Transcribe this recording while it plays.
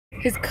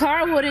His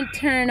car wouldn't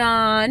turn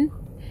on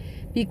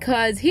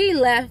because he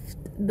left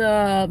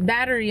the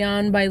battery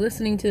on by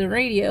listening to the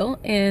radio,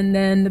 and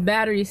then the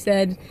battery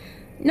said,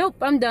 nope,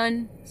 I'm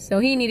done. So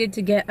he needed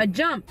to get a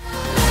jump.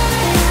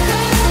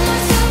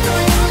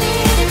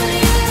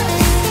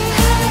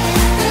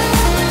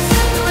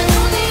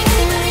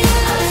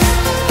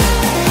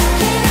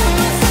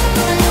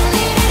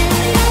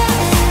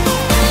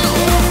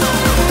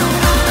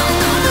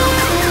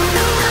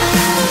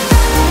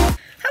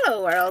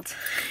 Hello world.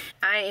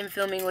 I am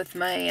filming with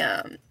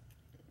my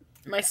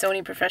my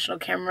Sony professional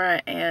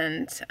camera,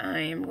 and I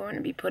am going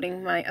to be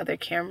putting my other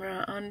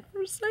camera on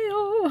for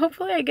sale.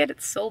 Hopefully I get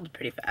it sold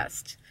pretty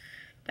fast.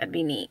 That'd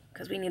be neat,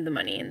 because we need the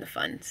money and the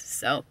funds.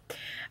 So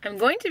I'm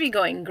going to be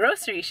going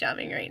grocery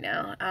shopping right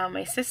now.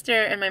 My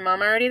sister and my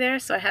mom are already there,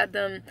 so I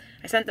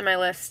sent them my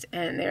list,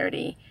 and they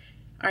already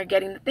are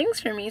getting the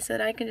things for me so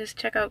that I can just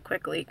check out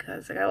quickly,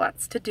 because I got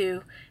lots to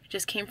do. I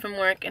just came from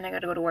work and I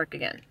gotta go to work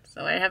again.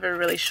 So I have a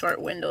really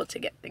short window to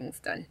get things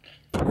done.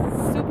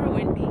 Super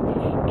windy,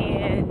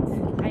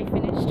 and I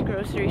finished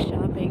grocery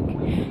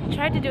shopping.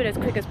 Tried to do it as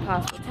quick as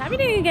possible. Tabby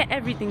didn't get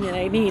everything that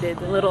I needed,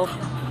 the little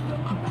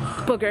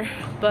booger,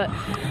 but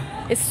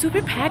it's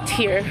super packed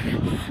here.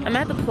 I'm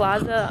at the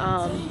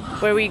plaza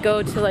where we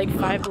go to like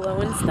Five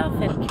Below and stuff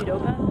in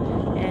Qdoba,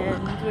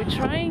 and we're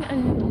trying a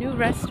new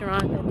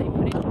restaurant that they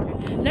put in here.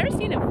 I've never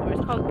seen it before.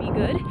 It's called Be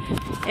Good,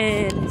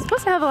 and it's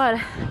supposed to have a lot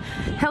of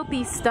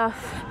healthy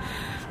stuff.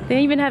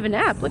 They even have an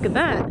app. Look at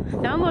that.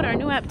 Download our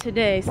new app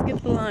today.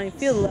 Skip the line.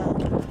 Feel love.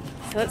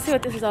 So let's see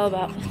what this is all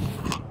about.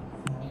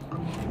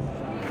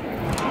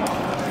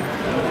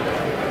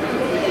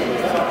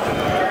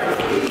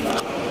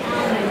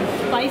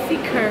 Spicy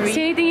curry.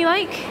 See anything you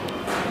like?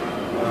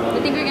 I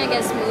think we're gonna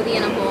get a smoothie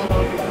in a bowl.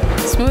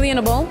 Smoothie in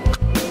a bowl?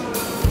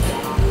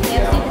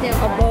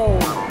 Yeah, A bowl.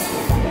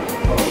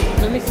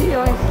 Let me see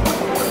yours.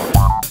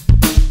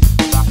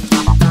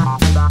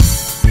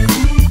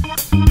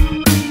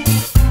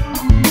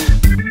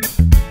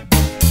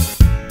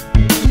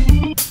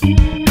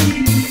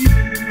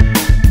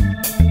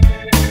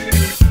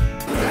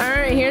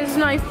 Alright, here's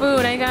my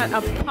food. I got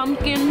a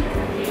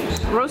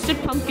roasted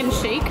pumpkin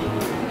shake.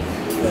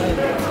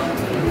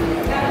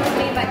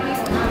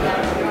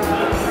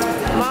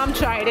 Mom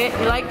tried it.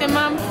 You liked it,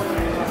 Mom?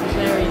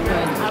 Very good.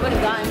 I would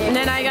have gotten it. And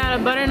then I got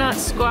a butternut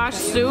squash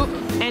soup,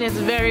 and it's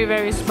very,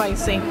 very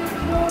spicy.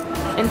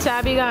 And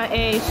Tabby got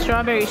a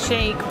strawberry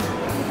shake,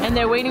 and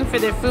they're waiting for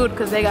their food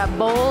because they got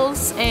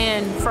bowls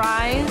and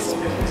fries.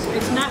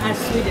 It's not as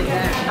sweet as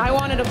that. I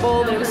wanted a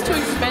bowl, but it was too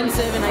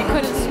expensive, and I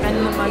couldn't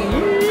spend the money.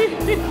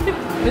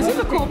 This is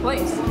a cool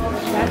place.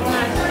 That's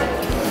not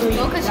sweet.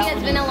 Well, because she has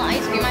vanilla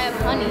ice cream, I have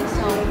honey,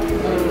 so.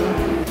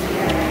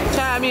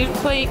 Tabby's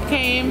plate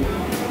came.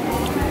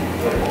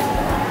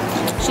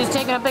 She's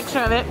taking a picture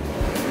of it.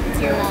 It's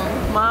your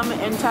mom. Mom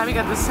and Tabby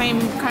got the same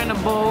kind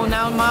of bowl.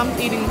 Now Mom's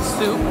eating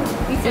soup.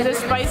 Is it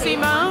spicy,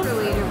 Mom?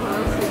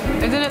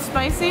 Isn't it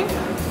spicy?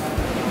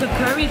 The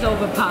curry's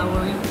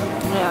overpowering.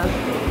 Yeah.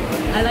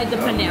 I like the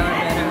Panera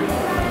better.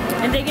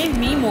 And they gave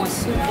me more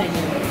soup than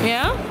you.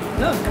 Yeah?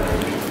 Look.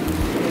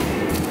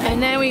 And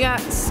then we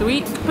got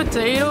sweet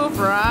potato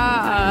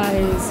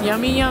fries.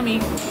 Yummy, yummy.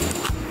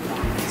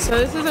 So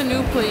this is a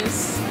new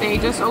place. They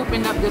just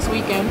opened up this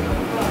weekend.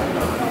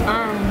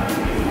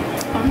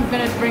 I'm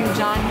gonna bring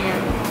John here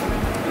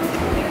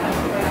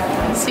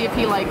and see if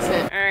he likes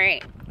it.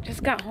 Alright,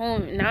 just got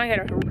home and now I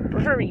gotta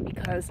hurry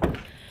because I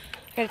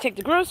gotta take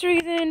the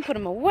groceries in, put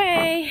them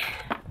away.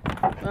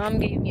 Mom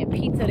gave me a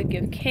pizza to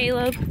give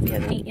Caleb. He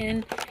hasn't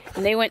eaten.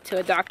 And they went to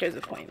a doctor's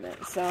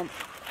appointment. So,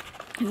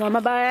 here's all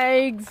my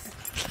bags.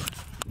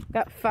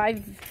 Got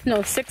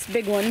 6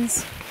 big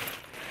ones.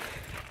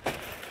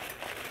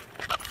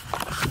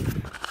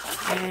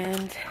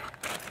 And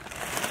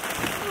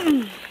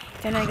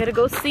then I gotta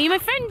go see my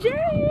friend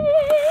Jay.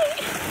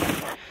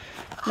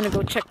 I'm gonna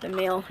go check the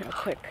mail real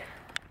quick.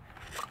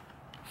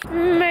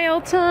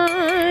 Mail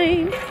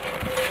time.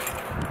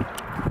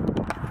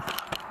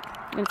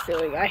 Let's see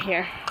what we got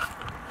here.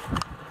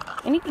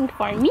 Anything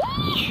for me?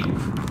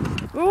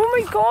 Oh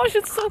my gosh,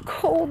 it's so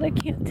cold. I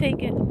can't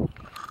take it.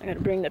 I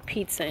gotta bring the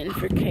pizza in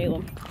for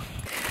Caleb.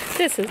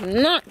 This is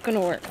not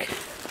gonna work.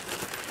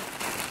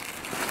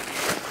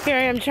 Here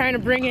I am trying to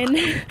bring in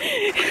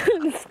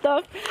the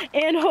stuff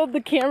and hold the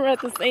camera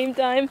at the same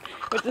time,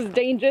 which is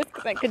dangerous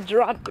because I could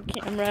drop the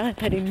camera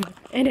at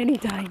any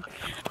time.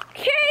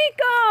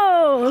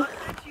 Keiko!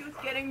 She was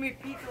getting me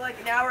pizza like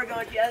an hour ago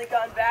and she hasn't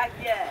gotten back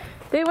yet.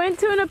 They went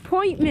to an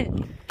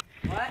appointment.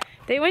 What?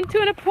 They went to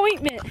an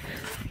appointment.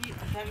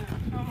 I'm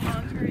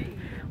hungry.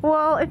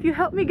 Well, if you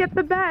help me get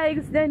the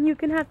bags, then you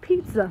can have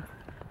pizza.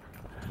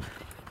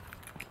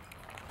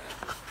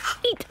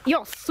 Eat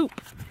your soup.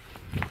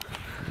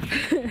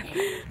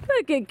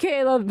 Look at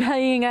Caleb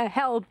being a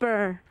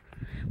helper.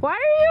 Why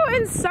are you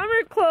in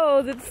summer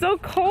clothes? It's so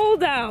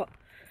cold out.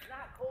 It's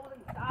not cold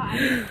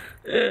inside.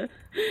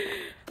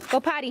 Go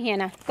potty,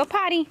 Hannah. Go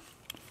potty.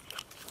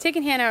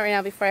 Taking Hannah out right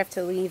now before I have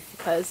to leave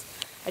because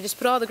I just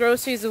put all the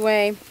groceries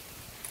away.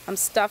 I'm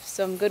stuffed,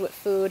 so I'm good with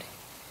food.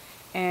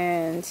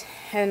 And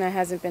Hannah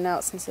hasn't been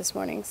out since this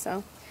morning,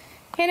 so.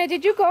 Hannah,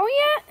 did you go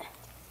yet?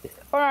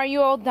 Or are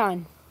you all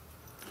done?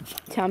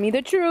 Tell me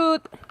the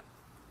truth.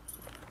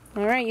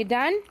 All right, you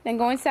done? Then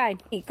go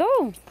inside. Hey,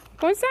 go.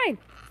 Go inside.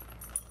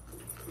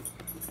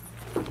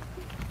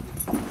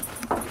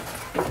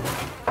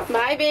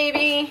 Bye,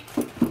 baby.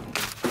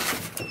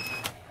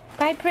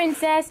 Bye,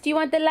 princess. Do you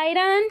want the light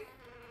on?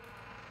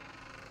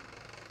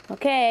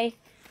 Okay.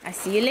 I'll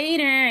see you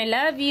later. I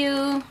love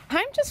you.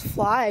 Time just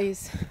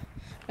flies.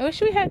 I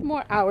wish we had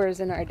more hours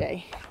in our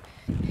day.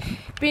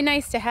 It'd be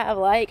nice to have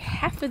like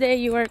half the day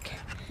you work,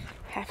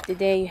 half the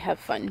day you have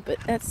fun, but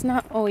that's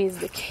not always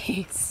the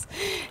case.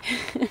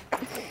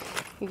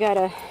 You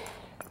gotta,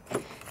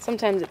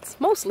 sometimes it's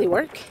mostly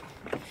work,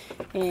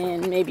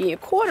 and maybe a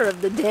quarter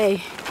of the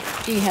day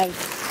you have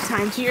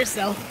time to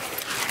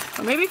yourself.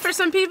 Or maybe for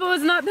some people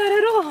it's not that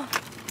at all.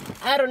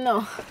 I don't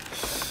know.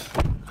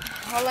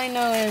 All I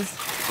know is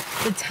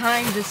the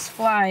time just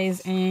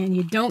flies and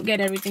you don't get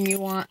everything you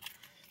want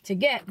to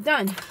get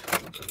done.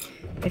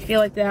 I feel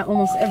like that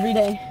almost every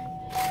day.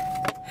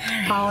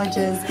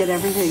 Colleges get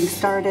everything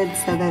started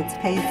so that it's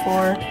paid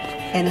for,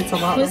 and it's a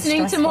lot less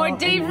Listening to more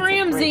stressful, Dave and it's a great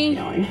Ramsey.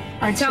 feeling.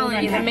 I'm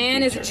telling you, the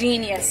man is a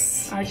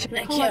genius. I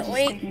can't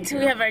wait till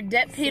we have our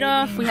debt paid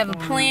off. We have a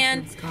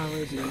plan.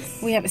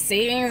 We have a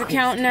savings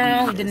account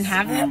now. We didn't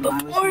have that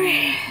before.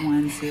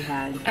 And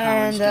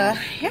yeah,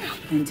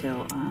 things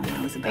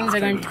are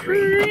going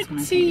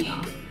pretty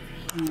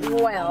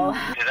well.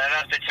 Did I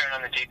have to turn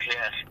on the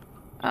GPS?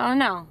 Oh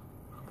no.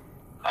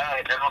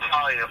 Alright, then I'll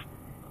follow you.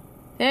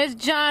 There's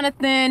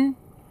Jonathan.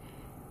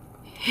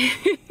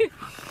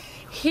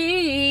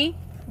 He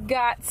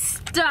got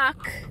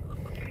stuck.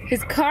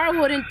 His car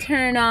wouldn't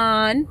turn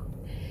on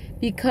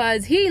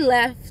because he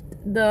left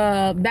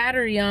the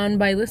battery on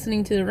by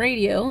listening to the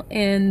radio,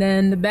 and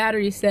then the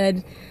battery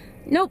said,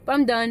 nope,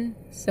 I'm done.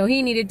 So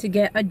he needed to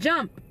get a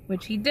jump,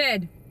 which he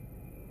did.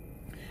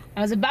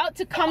 I was about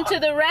to come to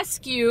the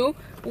rescue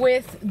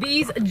with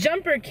these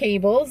jumper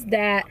cables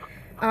that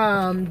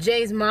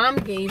Jay's mom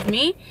gave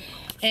me,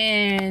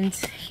 and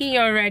he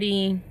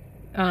already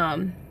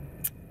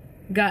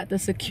got the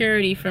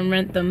security from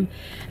Rentham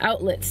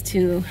Outlets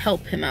to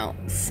help him out.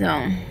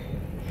 So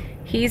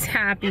he's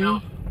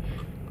happy.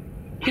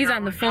 He's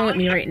on the phone with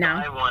me right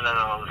now. One of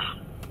those.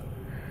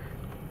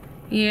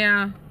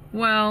 Yeah,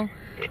 well,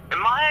 It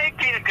might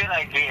be a good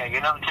idea,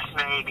 just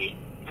maybe,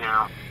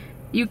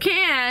 you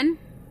can,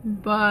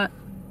 but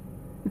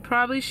you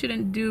probably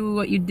shouldn't do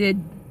what you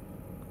did.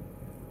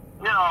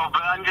 No,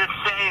 but I'm just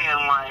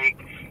saying,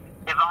 like,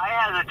 if I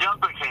had the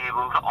jumper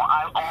cables, all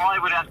I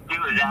would have to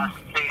do is ask,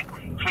 say,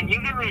 can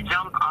you give me a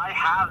jump? I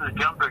have the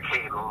jumper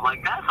cables.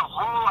 Like, that's a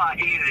whole lot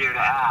easier to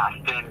ask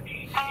than,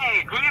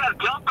 hey, do you have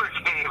jumper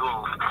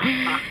cables?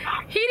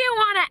 He didn't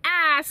want to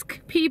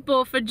ask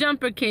people for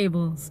jumper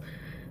cables.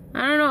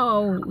 I don't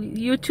know,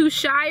 you're too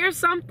shy or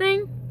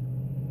something?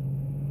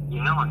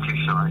 I'm too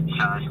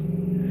shy.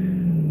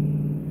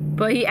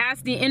 But he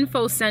asked the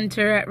info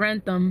center at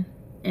Rentham,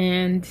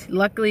 and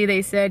luckily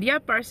they said,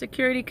 yep, our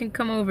security can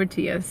come over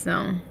to you,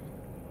 so.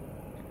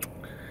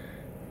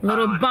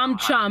 Little bum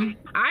chum.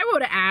 I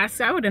would have asked,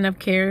 I wouldn't have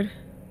cared.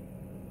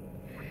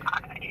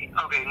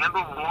 Okay, number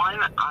one,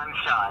 I'm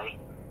shy.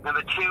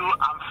 Number two,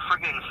 I'm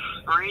friggin'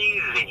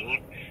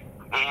 freezing,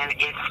 and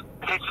it's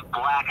pitch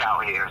black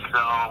out here,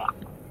 so,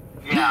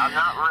 yeah, I'm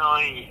not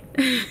really,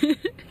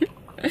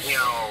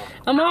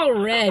 I'm all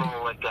red.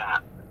 with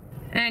that.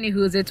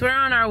 Anywho's, we're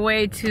on our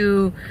way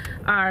to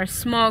our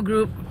small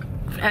group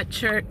at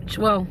church.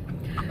 Well,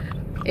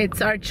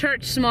 it's our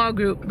church small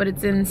group, but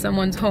it's in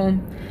someone's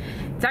home.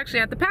 It's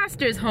actually at the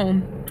pastor's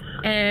home,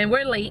 and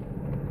we're late.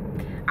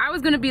 I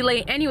was gonna be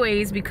late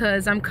anyways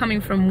because I'm coming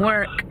from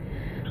work,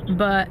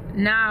 but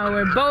now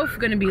we're both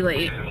gonna be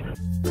late.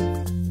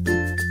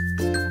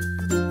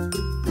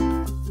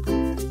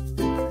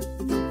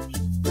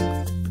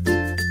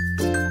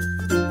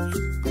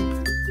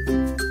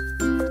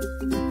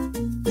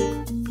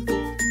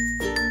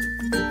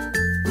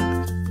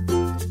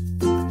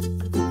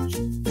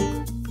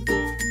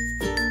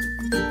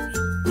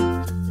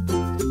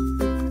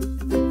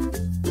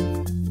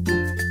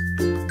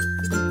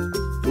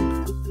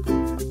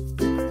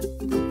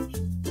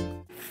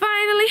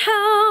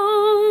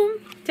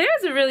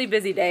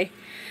 Busy day,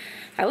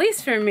 at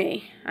least for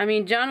me. I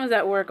mean, John was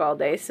at work all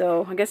day,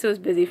 so I guess it was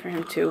busy for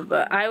him too,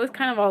 but I was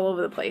kind of all over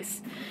the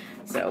place.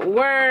 So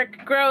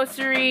work,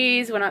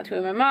 groceries, went out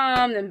to my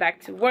mom, then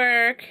back to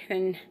work,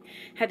 then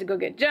had to go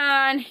get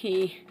John.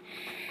 He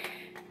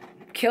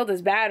killed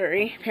his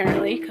battery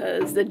apparently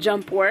because the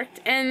jump worked,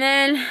 and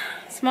then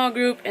small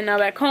group, and now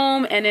back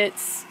home, and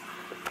it's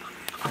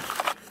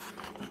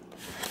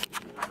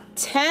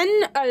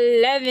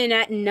 10:11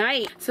 at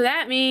night. So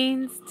that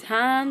means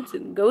time to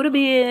go to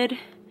bed.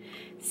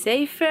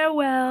 Say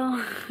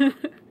farewell.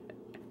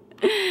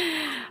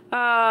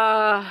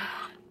 I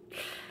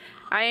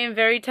am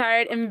very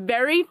tired and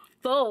very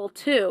full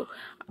too.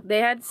 They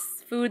had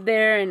food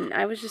there and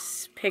I was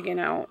just pigging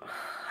out.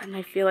 And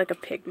I feel like a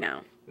pig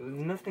now. There was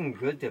nothing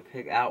good to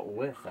pig out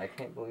with. I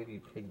can't believe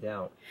you pigged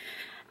out.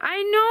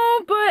 I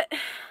know, but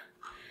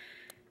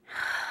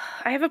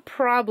I have a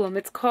problem.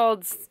 It's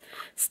called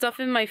stuff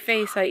in my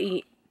face I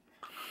eat.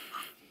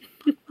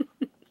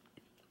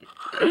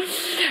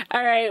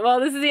 Alright, well,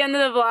 this is the end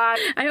of the vlog.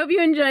 I hope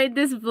you enjoyed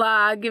this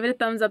vlog. Give it a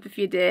thumbs up if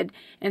you did.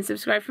 And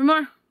subscribe for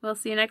more. We'll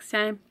see you next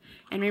time.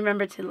 And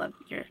remember to love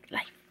your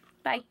life.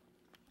 Bye.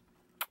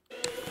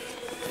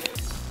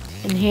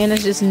 And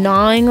Hannah's just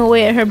gnawing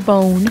away at her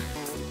bone.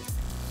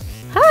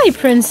 Hi,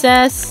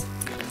 princess.